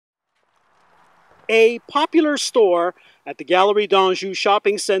A popular store at the Galeries d'Anjou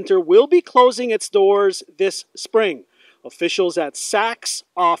shopping center will be closing its doors this spring. Officials at Saks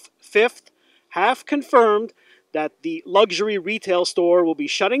off 5th have confirmed that the luxury retail store will be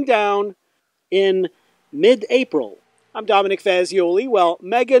shutting down in mid-April. I'm Domenic Fazioli. Well,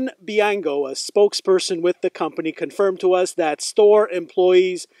 Megan Biango, a spokesperson with the company, confirmed to us that store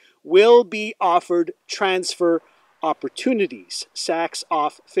employees will be offered transfer opportunities. Saks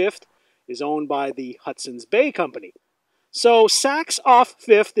off 5th is owned by the Hudson's Bay Company. So Saks off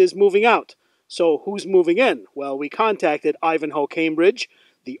 5th is moving out. So who's moving in? Well, we contacted Ivanhoe Cambridge,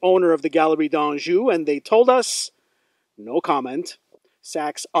 the owner of the Galeries d'Anjou, and they told us no comment.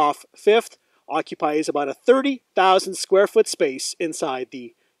 Saks off 5th occupies about a 30,000 square foot space inside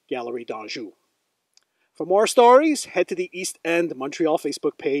the Galeries d'Anjou. For more stories, head to the East End Montreal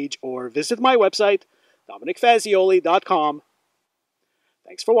Facebook page or visit my website, DominicFazioli.com.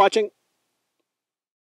 Thanks for watching.